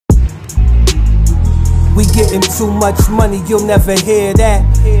We getting too much money, you'll never hear that.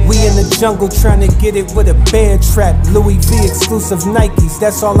 We in the jungle trying to get it with a bear trap. Louis V exclusive Nikes,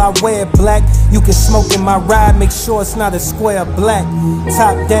 that's all I wear, black. You can smoke in my ride, make sure it's not a square black.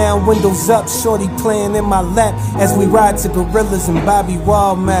 Top down, windows up, shorty playing in my lap as we ride to Gorillas and Bobby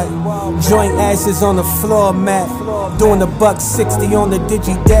Walmart. Joint ashes on the floor mat, doing a $160 on the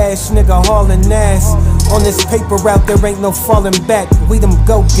Digi Dash, nigga hauling ass. On this paper route there ain't no falling back. We them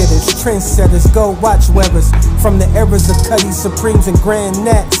go-getters, trendsetters, go watch wearers. From the eras of Cuddy Supremes and Grand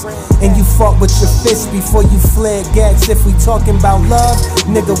Nats. And you fought with your fists before you flared gats. If we talking about love,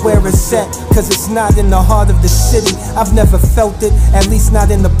 nigga where it's at, cause it's not in the heart of the city. I've never felt it, at least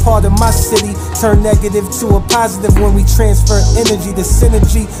not in the part of my city. Turn negative to a positive when we transfer energy to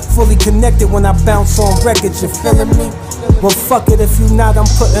synergy. Fully connected when I bounce on records, you feeling me? Well fuck it if you not, I'm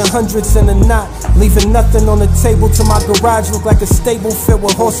putting hundreds in a knot. Leaving nothing on the table till my garage look like a stable filled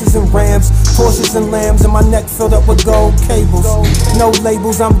with horses and rams, Porsches and lambs, and my neck filled up with gold cables. No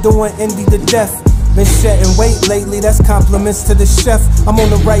labels, I'm doing indie to death. Been shedding weight lately, that's compliments to the chef. I'm on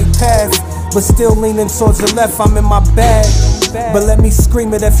the right path, but still leaning towards the left, I'm in my bag. But let me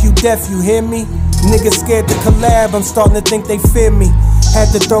scream it if you deaf, you hear me? Niggas scared to collab, I'm starting to think they fear me.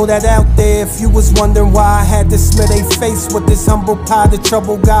 Had to throw that out there if you was wondering why I had to smear they face with this humble pie. The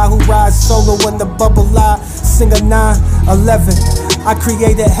trouble guy who rides solo in the bubble lie. Sing a 9/11. I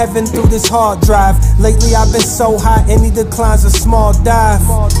created heaven through this hard drive. Lately I've been so high, any decline's a small dive.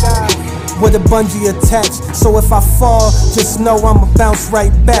 With a bungee attached, so if I fall, just know I'ma bounce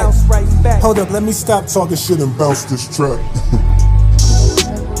right back. Hold up, let me stop talking shit and bounce this track.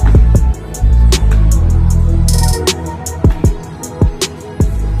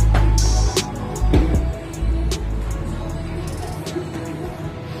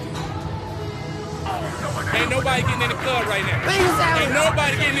 Ain't nobody getting in the club right now. Ain't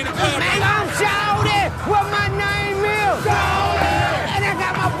nobody getting in the club right now. I'm shouting what my name is. And I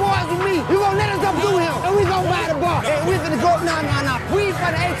got my boys with me. You gonna let us up through him, and we gonna buy the bar. And we finna go, no. We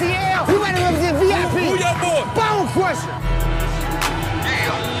for the ATL. We might represent VIP. Who your boy? Bone Crusher.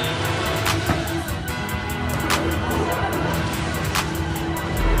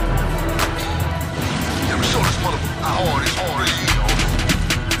 Never show this motherfucker how hard it's hard.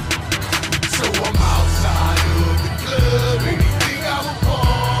 So I'm outside of the club, anything I would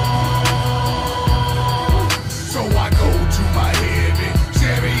want. So I go to my heavy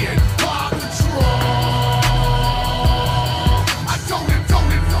Chevy and pop the trunk. I told him,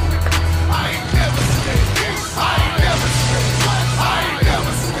 I ain't never scared. I ain't never scared. I ain't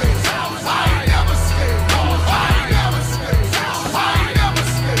never scared. I ain't never scared. I ain't never scared. I ain't never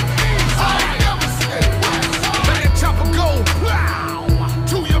scared. I ain't never scared. Let that chopper go, wow,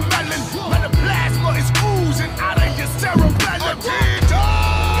 to your melon. When the plasma is oozing out of your cerebellum.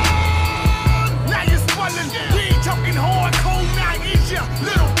 Now you're swelling. We ain't talking hardcore, now is ya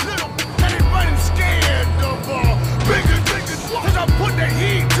little. And it running scared of bigger. Cause I put the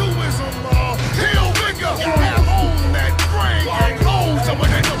heat to his hill rigger. Have on that brain and hold some of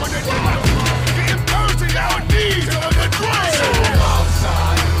that. Getting thirsty now it needs some of the drink. So I'm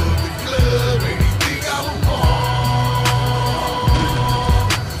outside of the club, anything I would want.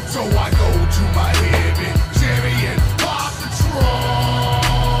 So I go to my heavy Chevy and pop the trunk.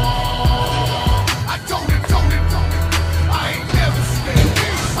 I told him, I ain't never scared.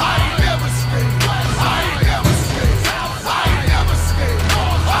 I ain't never scared. I ain't never scared. I ain't never scared.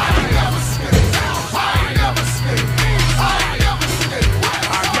 I ain't never scared. I ain't never scared. I ain't never scared.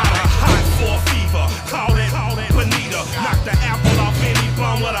 I got a hot for fever, call it Bonita. Knock the apple off any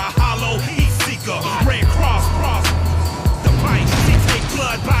bum with a hollow heat seeker. Red Cross, the pint, she take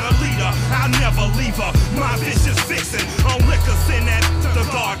blood by the liter. I'll never leave her, my vicious vixen. On liquor, send that to the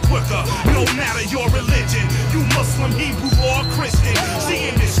guard quicker. No matter your religion, you Muslim, Hebrew, or Christian. She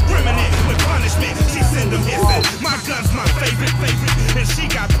indiscriminate with punishment, she send them hissing. My gun's my favorite, and she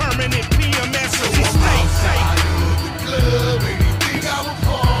got permanent PMS, so she stay safe. The club, anything I would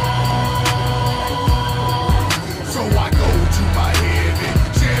want. So I go to my heavy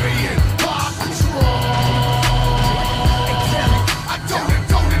Chevy and pop the trunk. I told him,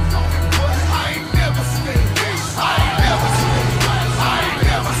 I ain't never scared. I ain't never scared. I ain't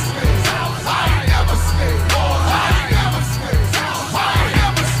never scared. I ain't never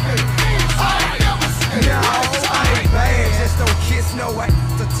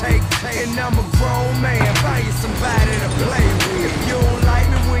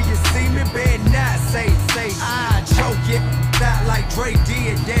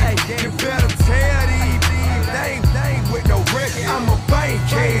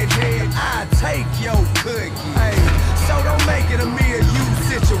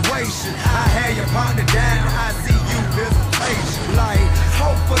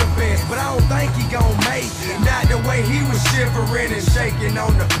Shivering and shaking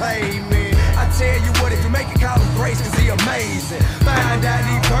on the pavement. I tell you what, if you make it, call him grace, cause he amazing. Find out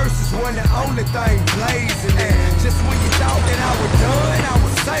these verses wasn't the only thing blazing. And just when you thought that I was done, I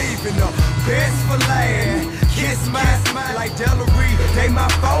was saving the best for last. Kiss my smile like Delary. They my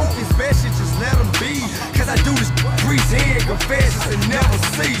focus, best shit, just let them be. Cause I do this grease head confessions and never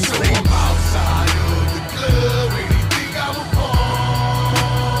see. So I'm outside of the club and he think I'm a pawn.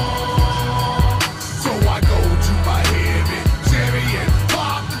 So I go to my heavy Chevy and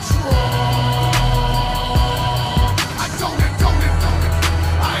pop the trunk. I told it,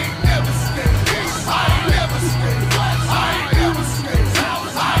 I ain't never scared. I ain't never scared. I ain't never scared. I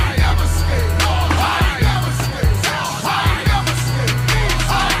ain't never scared. I ain't never scared. I ain't never scared.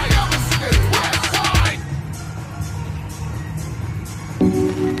 I ain't never scared.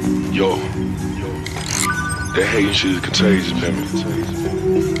 Yo, that hating shit is contagious, man.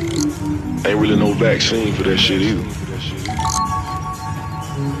 Ain't really no vaccine for that shit either.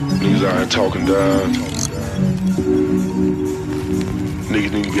 Niggas out here talking down.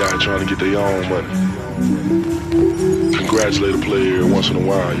 Niggas need to be out here trying to get their own money. Congratulate a player once in a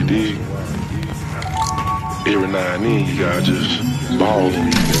while, you dig? Every now and then you gotta just ball in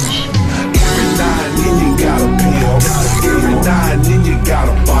these niggas. Every now and then you gotta pill. Every now and then you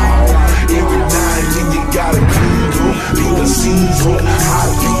gotta ball. Every now and then you gotta clean up. Beat the scenes up, hot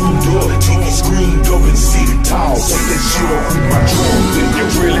beamed up. TV screened up and see the tall. Take that shit off with my drum. You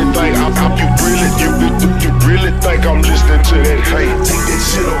really think you really think I'm listening to that hate? Take that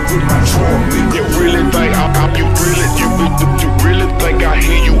shit off with my drum. You really think you really think I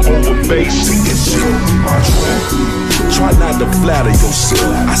hear you over bass? Take that shit off with my drum. Try not to flatter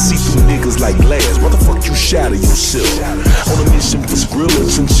yourself. I see through niggas like glass. What the fuck you shatter yourself? On a mission for Skrilla,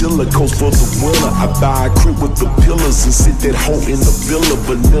 chinchilla coast for the winter. I buy a crib with the pillars and sit that hoe in the villa.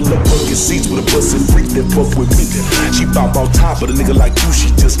 Vanilla bucket seats with a bustin' freak that fuck with me. She pop on top of a nigga like you, she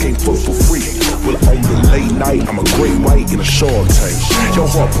just can't fuck for free. Well, on the late night, I'm a great white in a shark tank. Your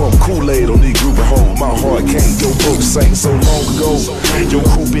heart pump Kool-Aid on these group of hoes. My heart can't. Your book sang so long ago. Your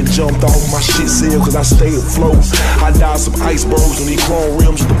crew been jumped off my shit sail cause I stay afloat. I died some icebergs on these chrome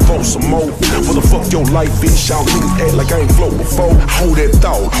rims to float some more. What the fuck your life is? Y'all niggas act like I ain't float before. Hold that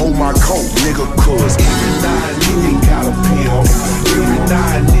thought, hold my coat, nigga, cause every now and then you gotta pill. Every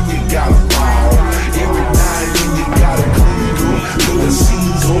now and then you gotta ball. Every now and then you gotta clean up. Do the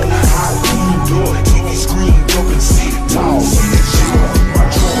scenes up, hot beamed up. TV screened up and see it tall. See that shit off my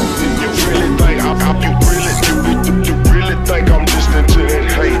drum. You really think you really think I'm listening to that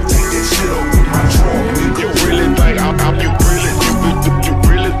hate? Take that shit off with my drum. You really think you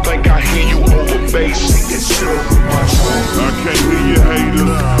really think I hear you over bass? Take that shit off with my drum. I can't hear you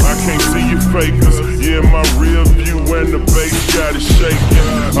haters, I can't see you fakers. Yeah, my real view and the bass got it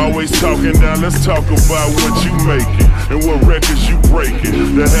shaking. Always talking down, let's talk about what you making and what records you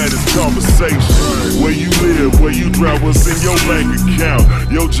breaking. That had this conversation. Where you live, where you drive, what's in your bank account.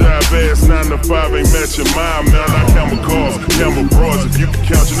 Your job ass 9 to 5 ain't matching my amount. I count my cars, count my bras. If you can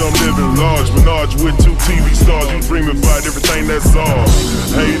count, you know I'm living large. Menage with 2 TV stars, you dreaming about everything that's ours.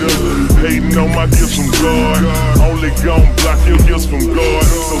 Hater, hating on my gifts from God. Only gon' block your gifts from God.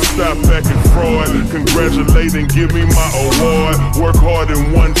 So stop acting fraud. Congratulate and give me my award. Work hard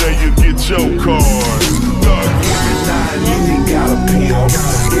and one day you get your card. Every now and then you gotta pill.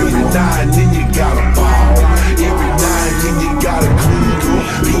 Every now and then you gotta ball. Every now and then you gotta clean up.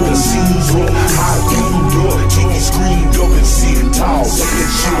 Beat the scenes up, hot beamed up. TV screened up and see it tall. Take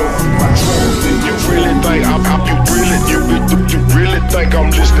that shit off with my drum. You really think you really think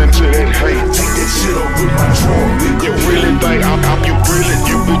I'm listening to that hate? Take that shit off with my drum. You really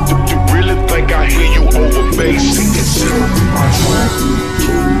think you really think I hear you over bass? Take that shit off with my drum.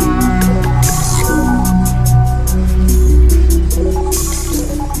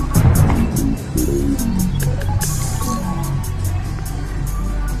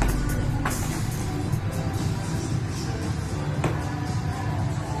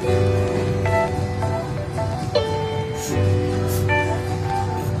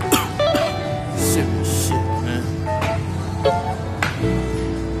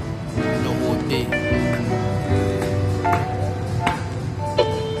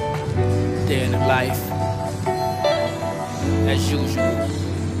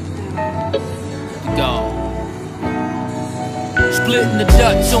 splitting the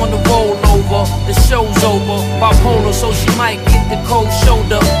Dutch on the rollover. The show's over, bipolar, so she might get the cold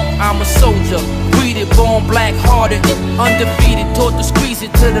shoulder. I'm a soldier, breeded, born black-hearted, undefeated, taught to squeeze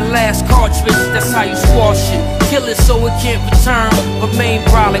it to the last cartridge. That's how you squash it. Kill it so it can't return. Remain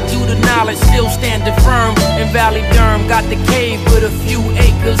brolic, due to knowledge, still standing firm. In Valley Durham, got the cave with a few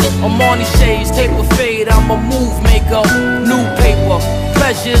acres. Armani shades, taper fade, I'm a move maker. New paper,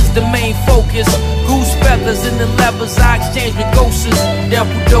 pleasure's the main focus. Goose feathers in the levers, I exchange with ghosts.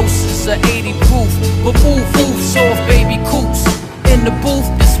 Devil doses of 80 proof, but move soft baby coops. In the booth,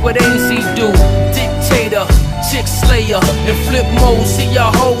 this what AZ do. Dictator, chick slayer, and flip mode. See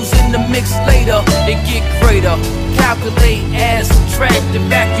y'all hoes in the mix later. It get greater. Calculate, add, subtract,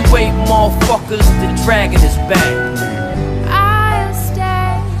 evacuate, motherfuckers. The dragon is back.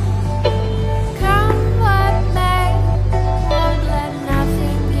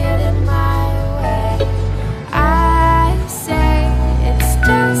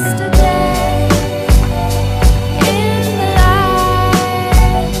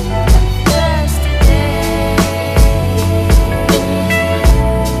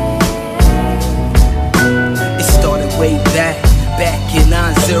 Back in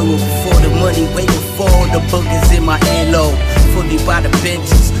 9-0, before the money, way before the boogers in my earlobe. Fully by the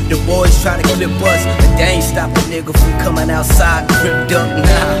benches, the boys try to clip us, but they ain't stop a nigga from coming outside gripped up.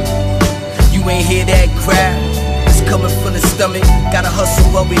 Nah, you ain't hear that crowd. It's coming from the stomach, gotta hustle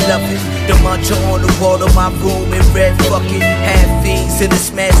but we love it. The mantra on the wall of my room in red bucket. Had fiends in the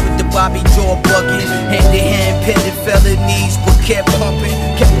smash with the Bobby jaw bucket. Hand to hand, pending felonies, but kept pumping.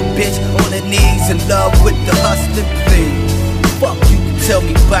 Kept a bitch on her knees, in love with the hustling plea. Fuck you can tell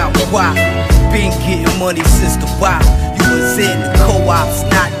me about why. Been getting money since the wild. You was in the co-ops,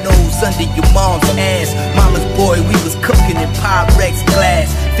 not nose under your mom's ass. Mama's boy, we was cooking in Pyrex glass.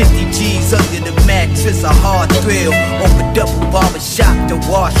 50 G's under the mattress, a hard thrill. Opened up a barbershop to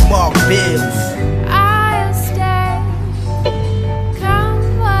wash mark bills.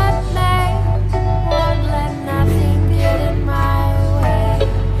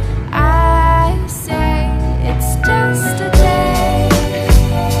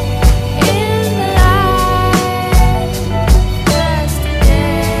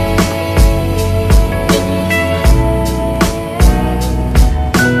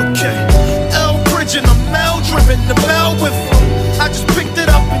 The bell with him. I just picked it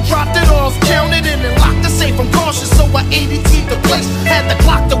up and dropped it off, counted in and locked the safe. I'm cautious, so I ADT'd the place. Had the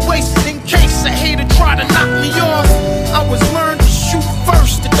clock to waste in case a hater try to knock me off. I was learned to shoot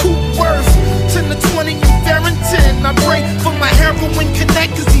first, the coup worth 10 to 20 in Farrington. I pray for my heroin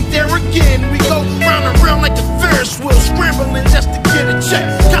connect, cause he there again. We go round and round like a Ferris wheel, scrambling just to get a check.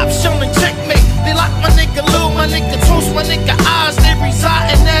 Cops showing checkmate. They lock my nigga Lil, my nigga Toast, my nigga Oz. They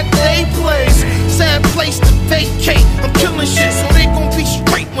reside in that day place. Sad place to vacate. I'm killing shit, so they gon' be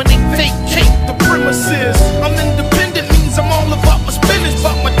straight when they vacate the premises. I'm independent, means I'm all about my business,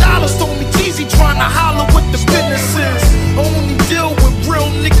 but my dollars told me Jeezy trying to holler what the business is. I only deal with real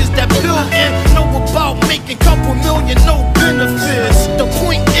niggas that build and know about making couple million, no benefits. The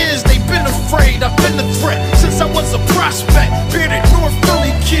point is, they been afraid, I've been a threat since I was a prospect. Bearded North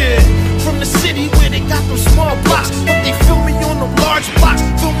Philly kid from the city where they got them small blocks, but they feel me on them large blocks,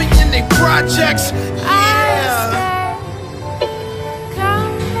 feel me in they projects. Yeah.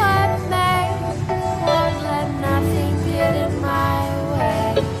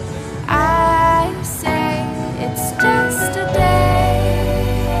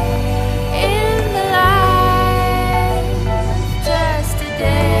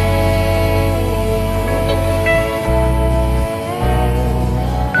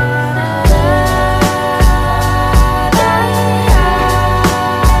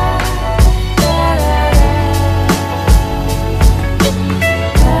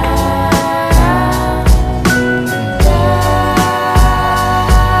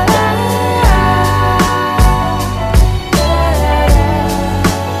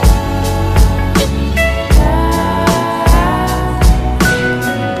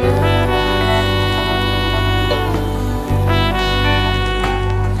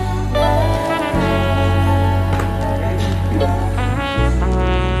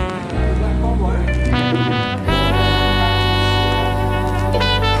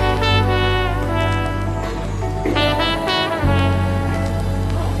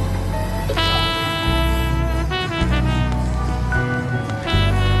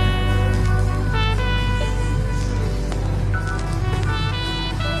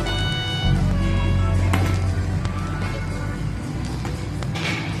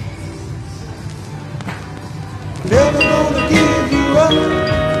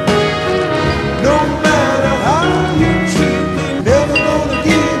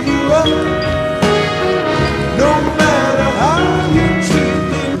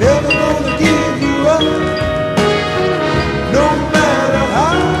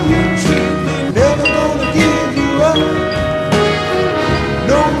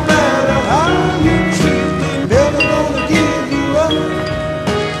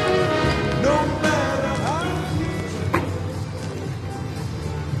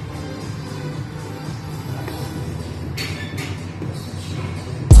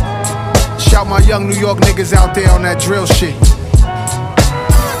 out my young New York niggas out there on that drill shit.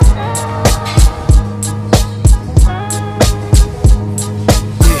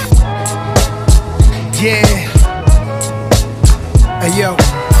 Yeah. Hey yo.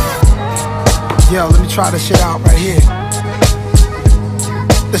 Yo, let me try this shit out right here.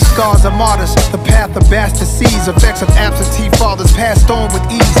 The scars of martyrs, the path of bastard seeds, effects of absentee fathers passed on with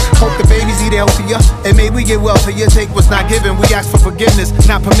ease. Hope the babies eat healthier, and may we get wealthier. Take what's not given, we ask for forgiveness,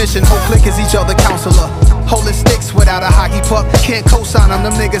 not permission. Whole clique is each other counselor. Holding sticks without a hockey puck, can't co-sign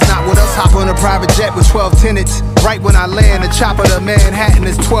them niggas not with us. Hop on a private jet with 12 tenants. Right when I land, the chopper to Manhattan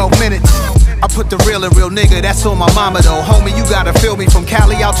is 12 minutes. I put the real and real nigga, that's on my mama though. Homie, you gotta feel me from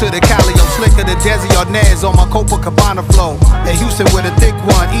Cali out to the Calio. Slicker the Desi or Naz on my Copacabana flow. In Houston with a thick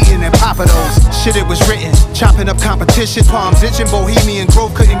one, eating and Papados. Shit, it was written, chopping up competition. Palms itching, Bohemian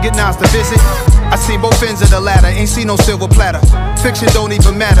Grove couldn't get Nas to visit. I seen both ends of the ladder, ain't seen no silver platter. Fiction don't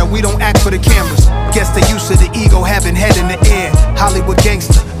even matter, we don't act for the cameras. Guess the use of the ego, having head in the air. Hollywood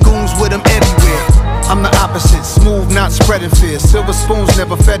gangster, goons with them everywhere. I'm the opposite, smooth, not spreading fear. Silver spoons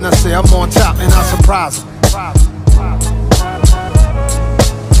never fed, and I say I'm on top and I surprise them.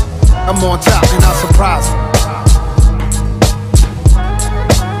 I'm on top and I surprise them.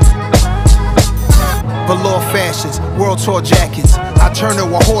 Velour fashions, world tour jackets. I turn to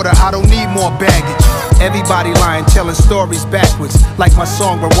a hoarder, I don't need more baggage. Everybody lying, telling stories backwards. Like my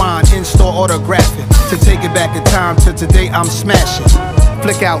song Rewind, in-store autographing. To take it back in time to today, I'm smashing.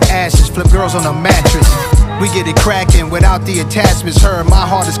 Flick out ashes, flip girls on a mattress. We get it cracking without the attachments. Her, my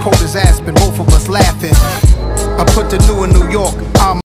heart is cold as aspen, both of us laughing. I put the new in New York, I'm